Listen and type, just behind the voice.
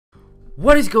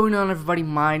What is going on, everybody?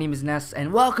 My name is Ness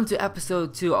and welcome to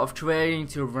episode 2 of Trading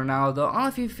to Ronaldo on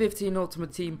a FIFA 15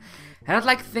 Ultimate Team. And I'd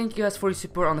like to thank you guys for your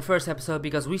support on the first episode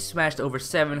because we smashed over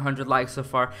 700 likes so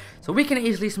far. So we can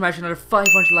easily smash another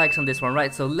 500 likes on this one,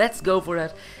 right? So let's go for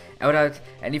that. And without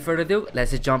any further ado,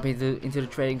 let's just jump into the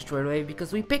trading straight away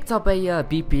because we picked up a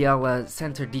BPL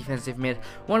center defensive mid.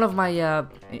 One of my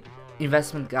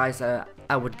investment guys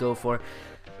I would go for.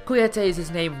 Kuyate is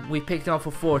his name. We picked him up for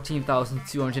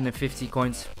 14,250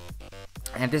 coins,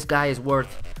 and this guy is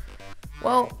worth,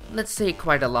 well, let's say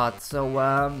quite a lot.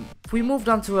 So we moved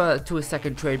on to a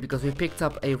second trade because we picked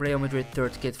up a Real Madrid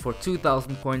third kit for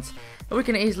 2,000 coins, and we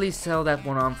can easily sell that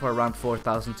one on for around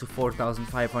 4,000 to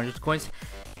 4,500 coins.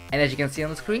 And as you can see on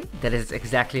the screen, that is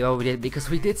exactly what we did, because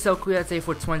we did sell Kuyate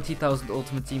for 20,000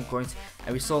 Ultimate Team coins,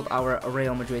 and we sold our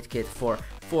Real Madrid kit for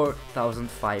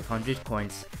 4,500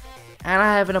 coins. And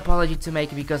I have an apology to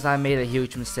make because I made a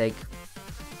huge mistake.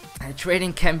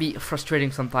 Trading can be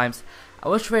frustrating sometimes. I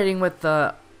was trading with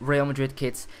the Real Madrid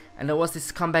kits, and there was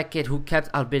this comeback kid who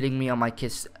kept outbidding me on my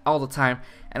kits all the time,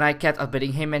 and I kept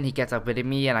outbidding him, and he kept outbidding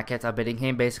me, and I kept outbidding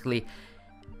him basically.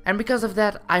 And because of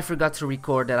that, I forgot to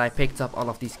record that I picked up all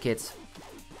of these kits,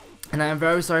 and I am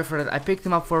very sorry for that. I picked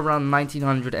them up for around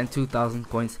 1,900 and 2,000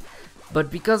 coins, but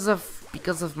because of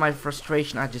my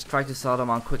frustration, I just tried to sell them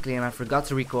on quickly and I forgot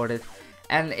to record it.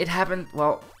 And it happened,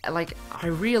 well, like, I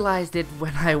realized it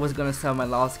when I was gonna sell my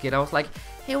last kit. I was like,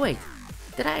 hey, wait,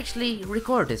 did I actually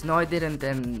record this? No, I didn't,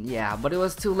 and yeah, but it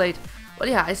was too late. But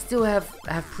yeah, I still have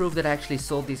proof that I actually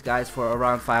sold these guys for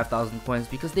around 5,000 coins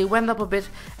because they went up a bit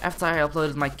after I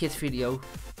uploaded my kit video.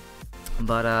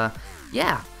 But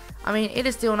yeah, I mean, it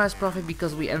is still a nice profit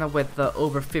because we end up with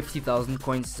over 50,000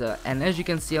 coins, and as you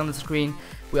can see on the screen,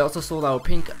 we also sold our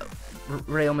pink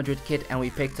Real Madrid kit, and we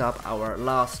picked up our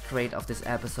last trade of this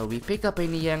episode. We picked up a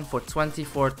Niang for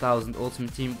 24,000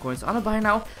 Ultimate Team coins on a buy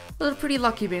now. It was a pretty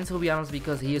lucky win, to be honest,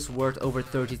 because he is worth over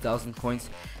 30,000 coins.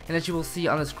 And as you will see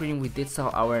on the screen, we did sell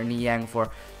our Niang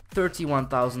for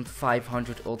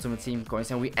 31,500 Ultimate Team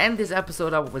coins, and we end this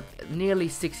episode up with nearly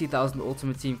 60,000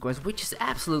 Ultimate Team coins, which is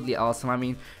absolutely awesome. I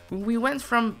mean, we went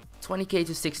from 20k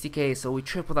to 60k, so we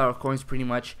tripled our coins pretty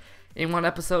much in one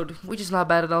episode, which is not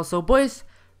bad at all. So boys,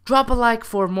 drop a like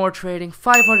for more trading.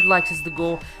 500 likes is the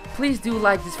goal. Please do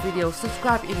like this video,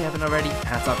 subscribe if you haven't already, and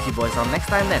I'll talk to you boys on next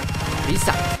time then. Peace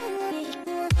out.